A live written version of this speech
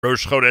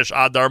Rosh Chodesh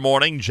Adar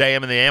morning,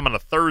 JM and the AM on a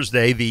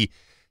Thursday. The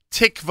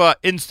Tikva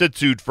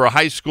Institute for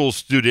High School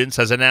Students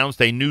has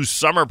announced a new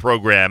summer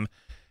program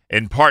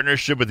in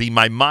partnership with the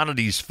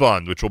Maimonides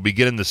Fund, which will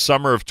begin in the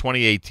summer of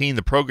 2018.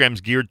 The program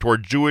is geared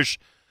toward Jewish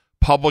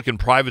public and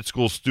private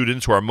school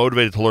students who are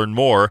motivated to learn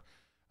more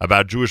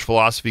about Jewish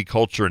philosophy,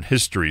 culture, and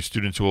history.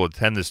 Students who will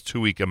attend this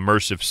 2-week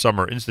immersive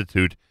summer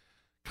institute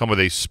come with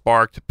a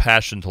sparked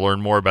passion to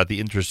learn more about the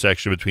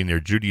intersection between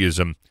their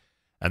Judaism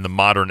and the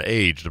modern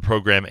age. The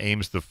program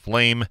aims to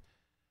flame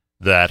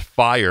that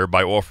fire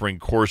by offering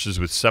courses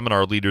with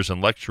seminar leaders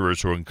and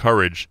lecturers who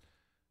encourage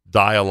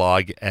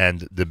dialogue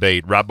and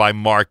debate. Rabbi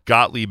Mark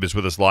Gottlieb is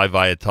with us live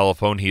via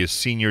telephone. He is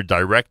Senior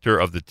Director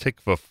of the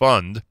Tikva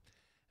Fund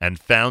and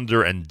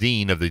founder and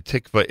Dean of the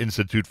Tikva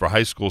Institute for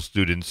High School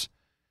Students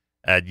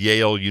at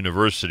Yale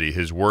University.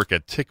 His work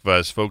at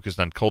Tikva is focused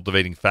on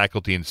cultivating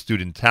faculty and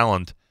student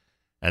talent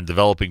and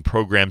developing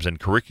programs and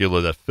curricula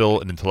that fill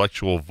an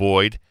intellectual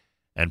void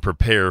and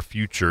prepare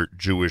future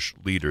Jewish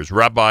leaders.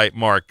 Rabbi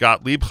Mark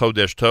Gottlieb,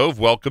 Chodesh Tov,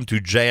 welcome to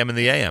JM and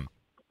the AM.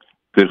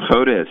 Good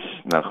Chodesh,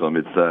 Nachum.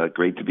 It's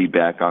great to be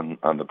back on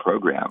the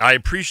program. I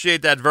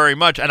appreciate that very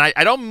much. And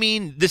I don't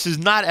mean, this is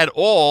not at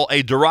all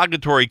a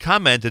derogatory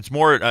comment. It's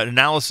more an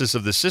analysis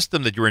of the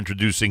system that you're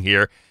introducing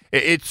here.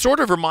 It sort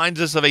of reminds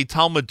us of a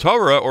Talmud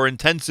Torah or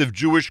intensive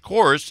Jewish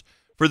course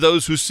for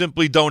those who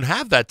simply don't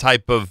have that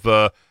type of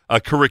a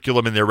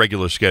curriculum in their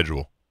regular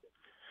schedule.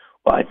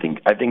 Well, I think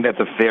that's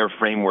a fair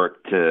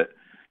framework to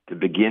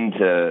begin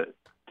to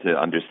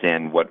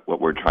understand what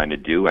we're trying to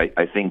do.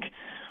 I think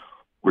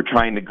we're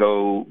trying to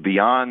go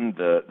beyond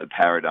the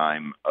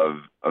paradigm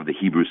of the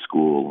Hebrew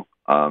school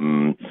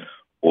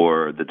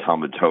or the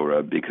Talmud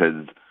Torah,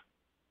 because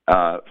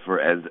for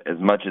as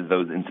much as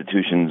those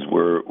institutions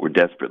were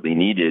desperately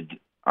needed,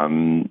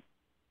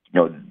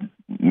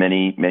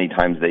 many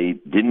times they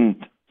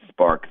didn't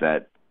spark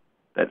that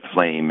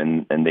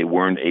flame, and they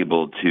weren't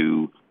able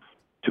to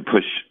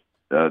push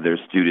their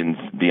students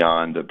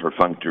beyond a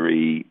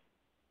perfunctory,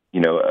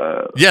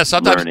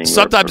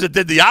 sometimes it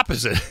did the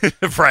opposite,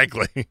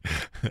 frankly,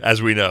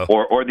 as we know,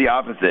 or the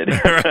opposite.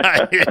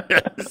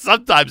 Right.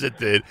 Sometimes it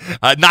did.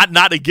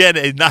 Not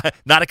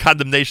a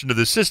condemnation of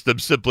the system.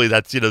 Simply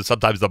that's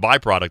sometimes the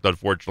byproduct,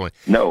 unfortunately.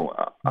 No,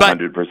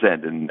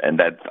 100%,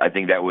 and I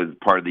think that was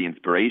part of the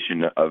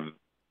inspiration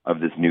of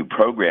this new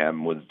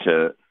program, was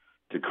to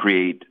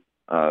create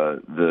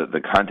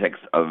the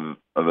context of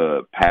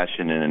a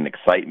passion and an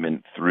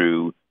excitement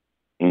through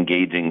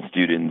engaging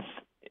students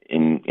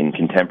in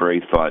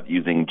contemporary thought,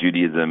 using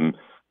Judaism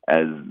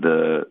as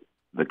the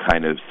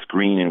kind of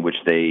screen in which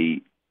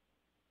they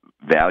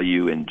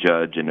value and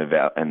judge and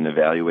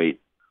evaluate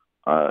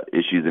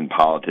issues in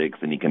politics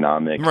and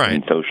economics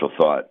and social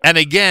thought. And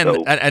again,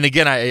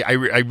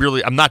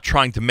 I'm not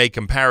trying to make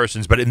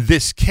comparisons, but in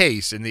this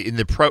case, in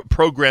the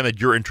program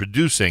that you're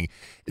introducing,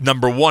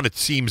 number one, it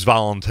seems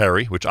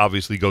voluntary, which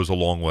obviously goes a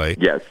long way.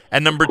 Yes.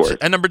 And number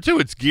two,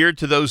 it's geared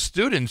to those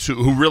students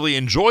who really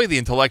enjoy the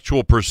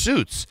intellectual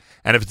pursuits.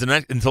 And if it's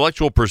an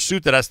intellectual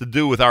pursuit that has to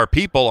do with our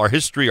people, our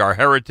history, our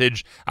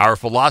heritage, our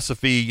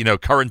philosophy,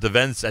 current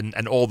events,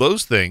 and all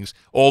those things,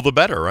 all the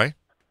better, right?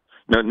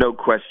 No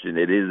question.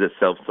 It is a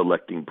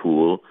self-selecting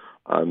pool.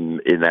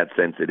 In that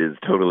sense, it is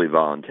totally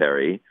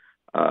voluntary.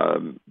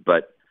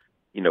 But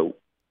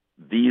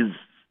these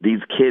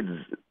kids,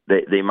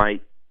 they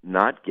might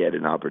not get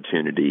an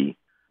opportunity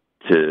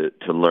to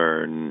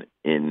learn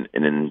in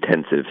an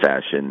intensive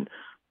fashion,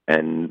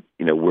 and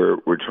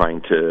we're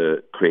trying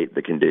to create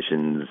the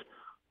conditions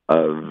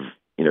of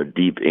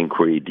deep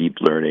inquiry, deep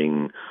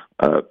learning,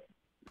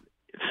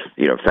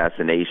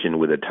 fascination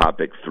with a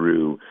topic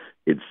through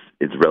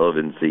its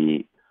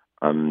relevancy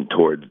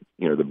toward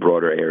the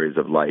broader areas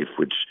of life,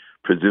 which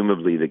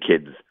presumably the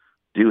kids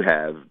do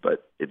have,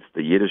 but it's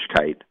the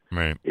Yiddishkeit,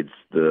 right. It's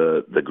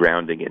the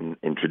grounding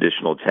in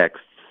traditional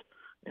texts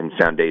and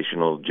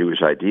foundational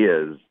Jewish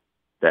ideas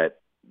that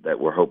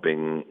we're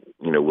hoping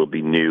will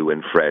be new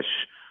and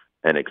fresh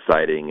and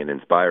exciting and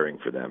inspiring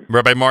for them.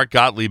 Rabbi Mark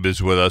Gottlieb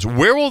is with us.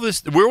 Where will the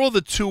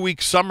 2-week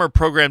summer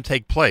program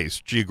take place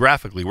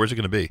geographically? Where's it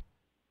going to be?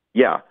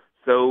 Yeah,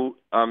 so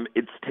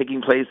it's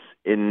taking place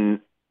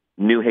in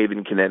New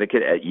Haven,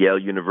 Connecticut, at Yale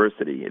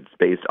University. It's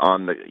based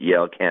on the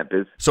Yale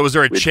campus. So is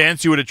there a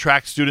chance you would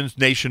attract students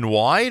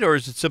nationwide, or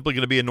is it simply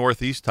going to be a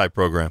Northeast type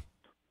program?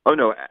 Oh,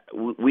 no.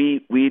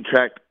 We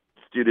attract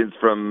students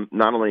from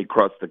not only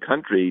across the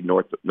country,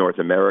 North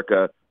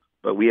America,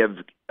 but we have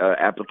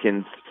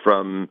applicants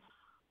from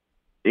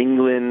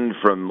England,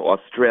 from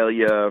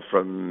Australia,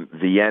 from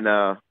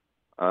Vienna.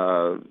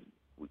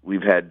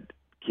 We've had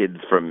kids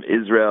from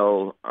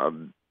Israel.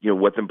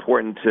 What's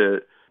important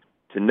to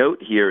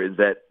note here is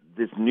that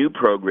this new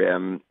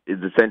program is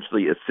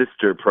essentially a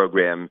sister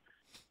program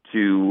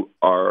to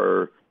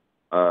our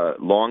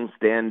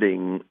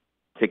long-standing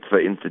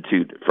Tikva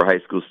Institute for High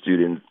School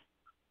Students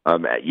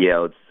at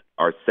Yale. It's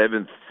our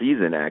 7th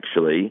season,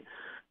 actually,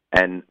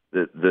 and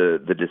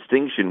the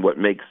distinction, what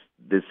makes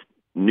this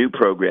new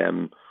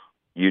program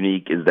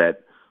unique, is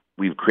that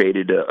we've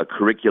created a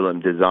curriculum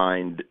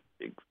designed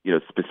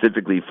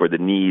specifically for the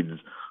needs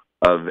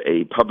of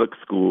a public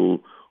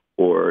school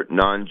or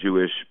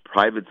non-Jewish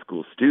private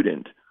school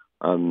student.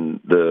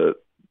 The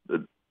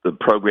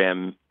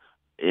program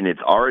in its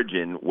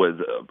origin was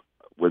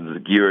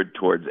geared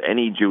towards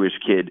any Jewish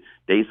kid,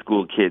 day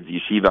school kids,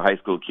 yeshiva high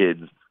school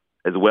kids,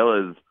 as well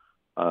as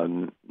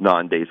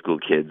non-day school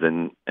kids,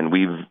 and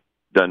we've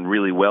done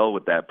really well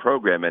with that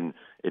program. And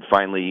it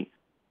finally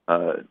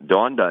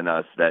dawned on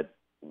us that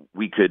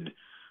we could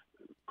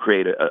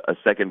create a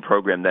second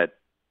program that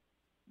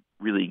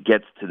really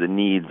gets to the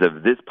needs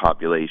of this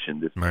population,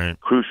 this right.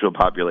 crucial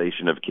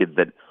population of kids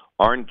that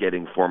aren't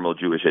getting formal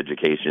Jewish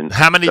education.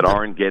 How many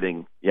aren't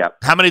getting? Yeah.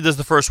 How many does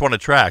the first one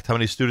attract? How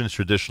many students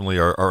traditionally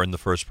are in the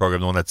first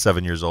program, the one that's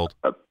 7 years old?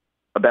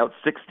 About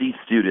 60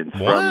 students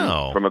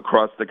from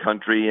across the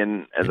country,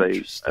 and as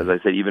I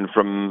said, even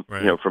from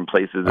from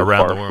places as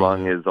far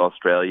flung as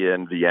Australia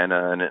and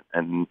Vienna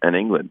and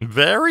England.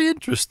 Very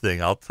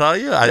interesting, I'll tell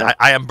you.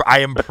 I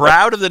am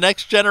proud of the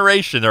next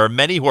generation. There are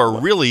many who are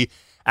really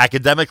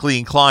academically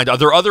inclined. Are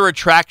there other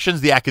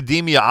attractions? The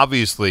academia,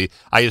 obviously.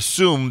 I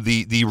assume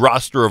the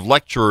roster of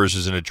lecturers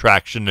is an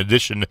attraction in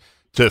addition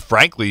to,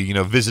 frankly,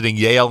 visiting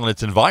Yale and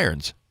its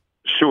environs.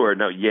 Sure.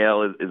 No,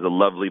 Yale is a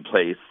lovely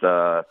place.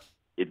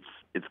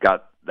 It's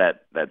got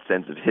that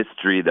sense of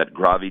history, that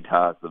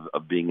gravitas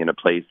of being in a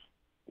place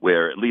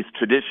where, at least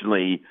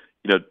traditionally,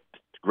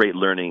 great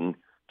learning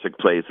took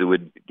place. It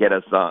would get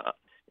us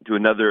into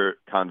another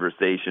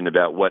conversation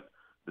about what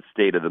the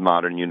state of the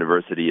modern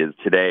university is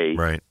today.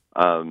 Right.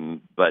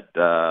 But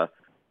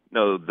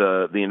no,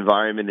 the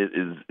environment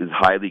is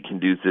highly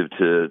conducive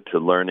to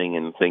learning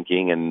and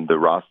thinking, and the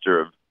roster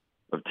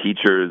of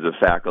teachers, of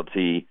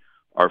faculty,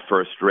 are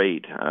first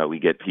rate. We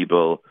get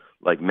people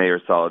like Meir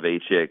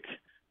Soloveichik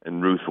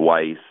and Ruth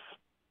Weiss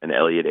and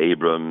Elliot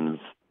Abrams,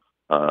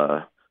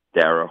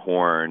 Dara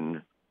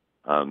Horn,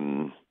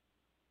 Shuli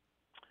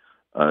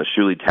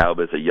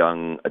Taubes,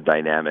 a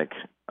dynamic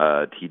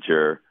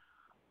teacher.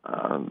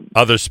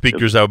 Other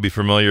speakers that would be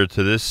familiar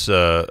to this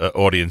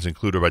audience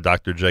included by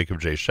Dr.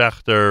 Jacob J.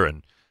 Schechter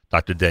and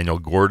Dr. Daniel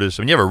Gordis.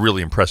 I mean, you have a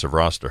really impressive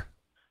roster.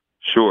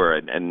 Sure,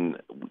 and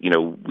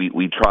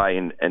we try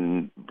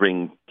and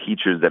bring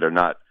teachers that are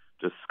not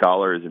just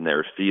scholars in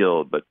their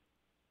field, but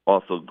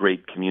also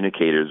great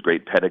communicators,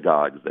 great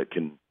pedagogues that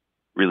can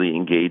really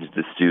engage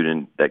the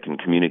student, that can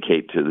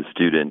communicate to the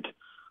student.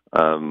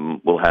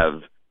 We'll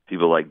have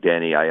people like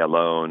Danny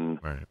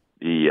Ayalon, right,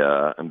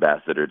 the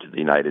ambassador to the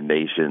United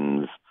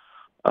Nations.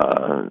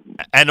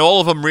 And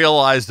all of them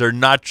realize they're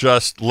not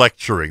just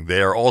lecturing.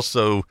 They are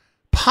also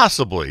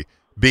possibly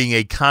being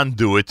a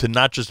conduit to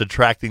not just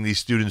attracting these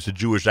students to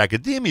Jewish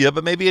academia,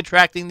 but maybe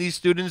attracting these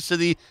students to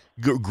the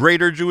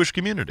greater Jewish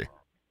community.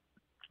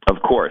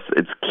 Of course.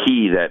 It's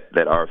key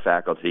that our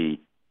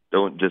faculty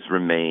don't just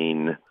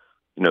remain,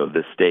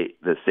 the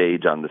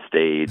sage on the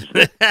stage,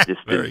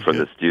 distant from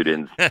the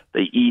students.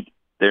 They eat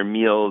their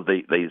meals.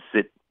 They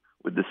sit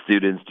with the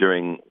students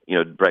during,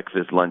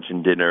 breakfast, lunch,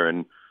 and dinner,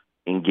 and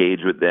engage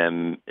with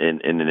them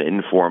in an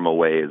informal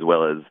way, as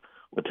well as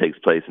what takes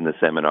place in the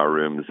seminar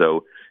room.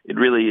 So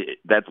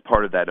that's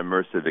part of that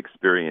immersive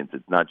experience.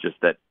 It's not just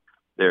that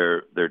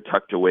they're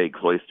tucked away,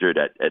 cloistered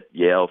at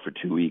Yale for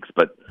 2 weeks,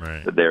 but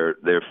right,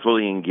 they're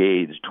fully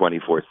engaged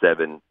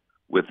 24/7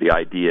 with the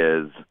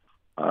ideas,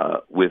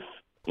 with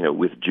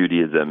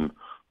Judaism,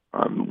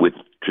 with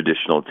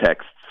traditional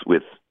texts,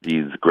 with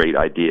these great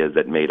ideas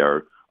that made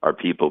our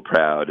people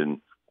proud and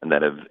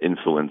that have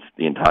influenced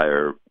the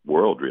entire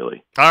world,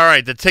 really. All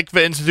right, the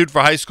Tikva Institute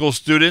for High School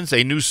Students,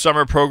 a new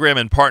summer program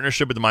in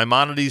partnership with the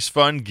Maimonides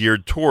Fund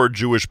geared toward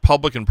Jewish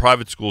public and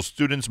private school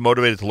students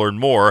motivated to learn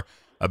more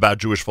about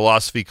Jewish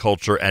philosophy,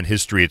 culture, and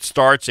history. It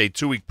starts a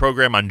 2-week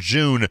program on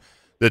June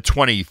the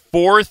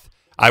 24th.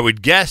 I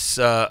would guess,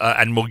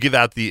 and we'll give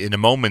out in a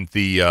moment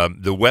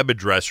the web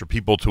address for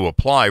people to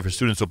apply, for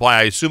students to apply.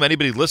 I assume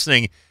anybody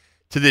listening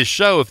to this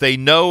show, if they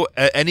know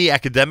any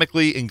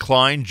academically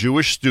inclined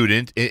Jewish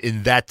student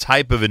in that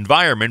type of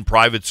environment,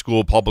 private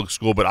school, public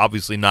school, but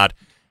obviously not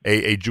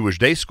a Jewish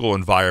day school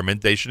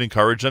environment, they should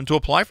encourage them to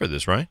apply for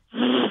this, right?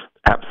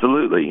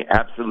 Absolutely.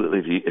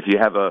 If you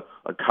have a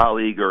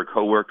colleague or a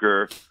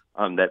coworker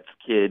that's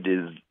kid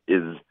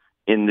is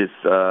in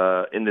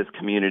this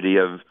community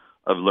of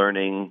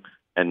learning,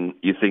 and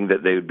you think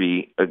that they would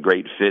be a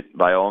great fit,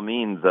 by all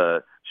means,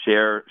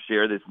 share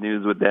this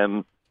news with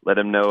them. Let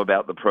them know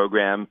about the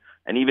program.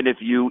 And even if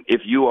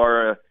you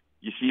are a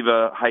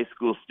yeshiva high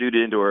school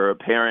student or a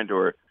parent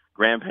or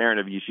grandparent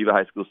of a yeshiva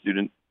high school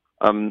student,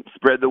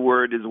 spread the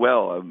word as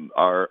well.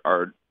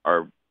 Our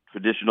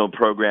traditional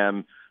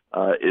program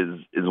is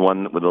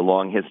one with a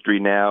long history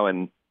now,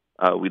 and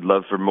we'd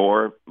love for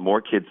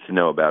more kids to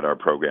know about our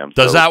program.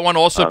 Does that one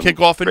also kick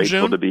off in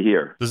June? Grateful to be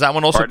here. Does that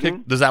one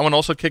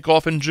also kick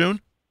off in June?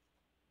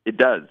 It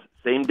does.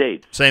 Same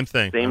dates. Same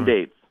thing. Same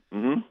dates.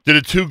 Mm-hmm. Do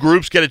the two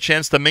groups get a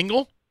chance to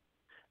mingle?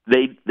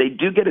 They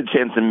do get a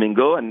chance to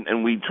mingle,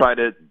 and we try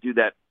to do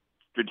that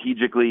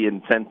strategically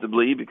and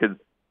sensibly, because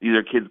these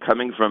are kids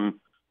coming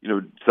from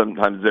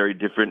sometimes very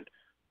different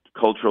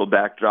cultural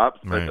backdrops.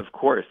 But Right. of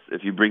course,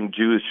 if you bring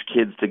Jewish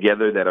kids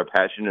together that are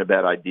passionate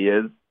about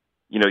ideas,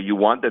 you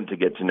want them to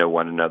get to know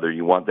one another.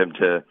 You want them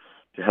to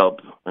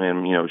help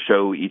and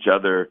show each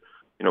other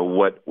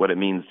what it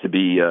means to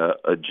be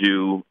a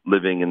Jew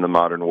living in the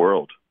modern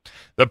world.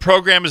 The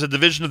program is a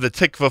division of the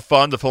Tikva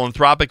Fund, a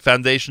philanthropic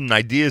foundation and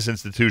ideas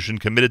institution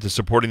committed to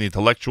supporting the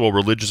intellectual,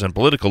 religious, and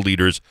political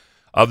leaders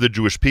of the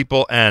Jewish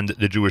people and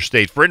the Jewish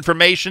state. For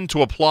information,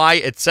 to apply,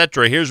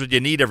 etc., here's what you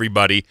need,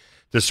 everybody,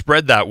 to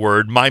spread that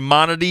word: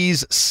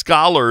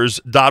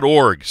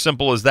 MaimonidesScholars.org.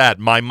 Simple as that,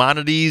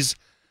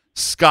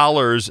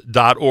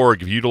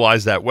 MaimonidesScholars.org. If you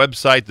utilize that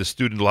website, the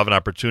student will have an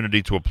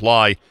opportunity to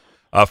apply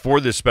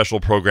for this special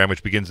program,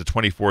 which begins the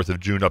 24th of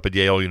June up at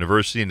Yale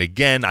University. And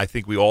again, I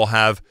think we all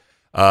have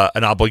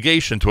an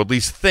obligation to at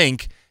least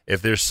think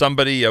if there's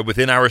somebody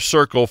within our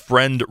circle,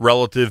 friend,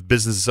 relative,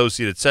 business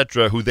associate,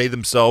 etc., who they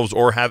themselves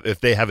or if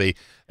they have a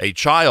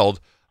child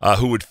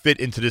who would fit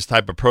into this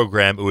type of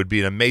program, it would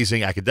be an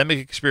amazing academic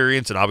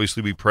experience, and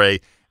obviously we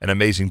pray an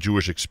amazing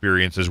Jewish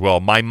experience as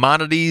well.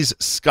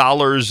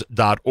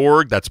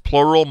 MaimonidesScholars.org. That's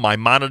plural,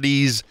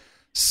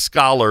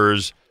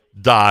 MaimonidesScholars.org.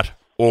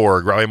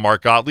 Rabbi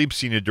Mark Gottlieb,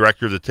 Senior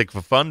Director of the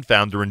Tikva Fund,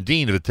 founder and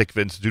Dean of the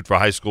Tikva Institute for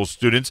High School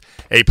Students.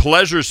 A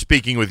pleasure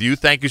speaking with you.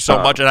 Thank you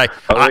so much. And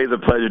always a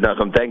pleasure,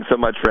 Nachum. Thanks so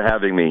much for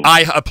having me.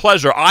 A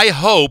pleasure. I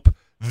hope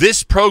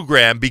this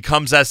program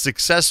becomes as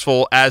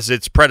successful as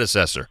its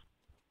predecessor.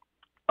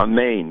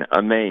 Amen.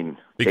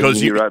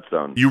 Because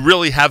you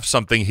really have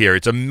something here.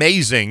 It's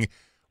amazing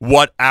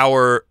what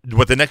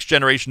the next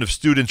generation of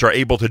students are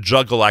able to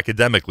juggle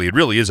academically. It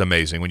really is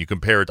amazing when you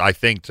compare it, I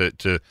think,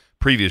 to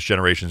previous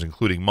generations,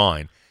 including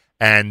mine.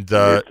 And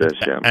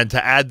and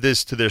to add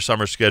this to their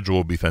summer schedule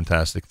would be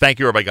fantastic. Thank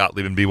you, Rabbi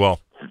Gottlieb, and be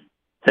well.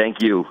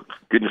 Thank you.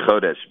 Good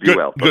Chodesh. Be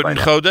well. Good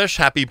Chodesh.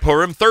 Happy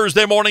Purim.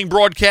 Thursday morning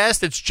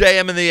broadcast. It's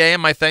JM in the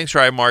AM. My thanks,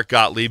 Rabbi Mark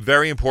Gottlieb.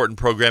 Very important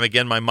program.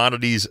 Again,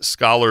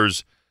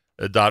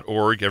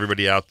 MaimonidesScholars.org.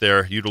 Everybody out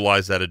there,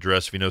 utilize that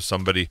address if you know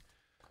somebody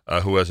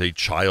who has a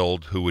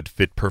child who would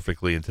fit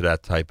perfectly into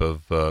that type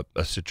of a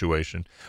situation.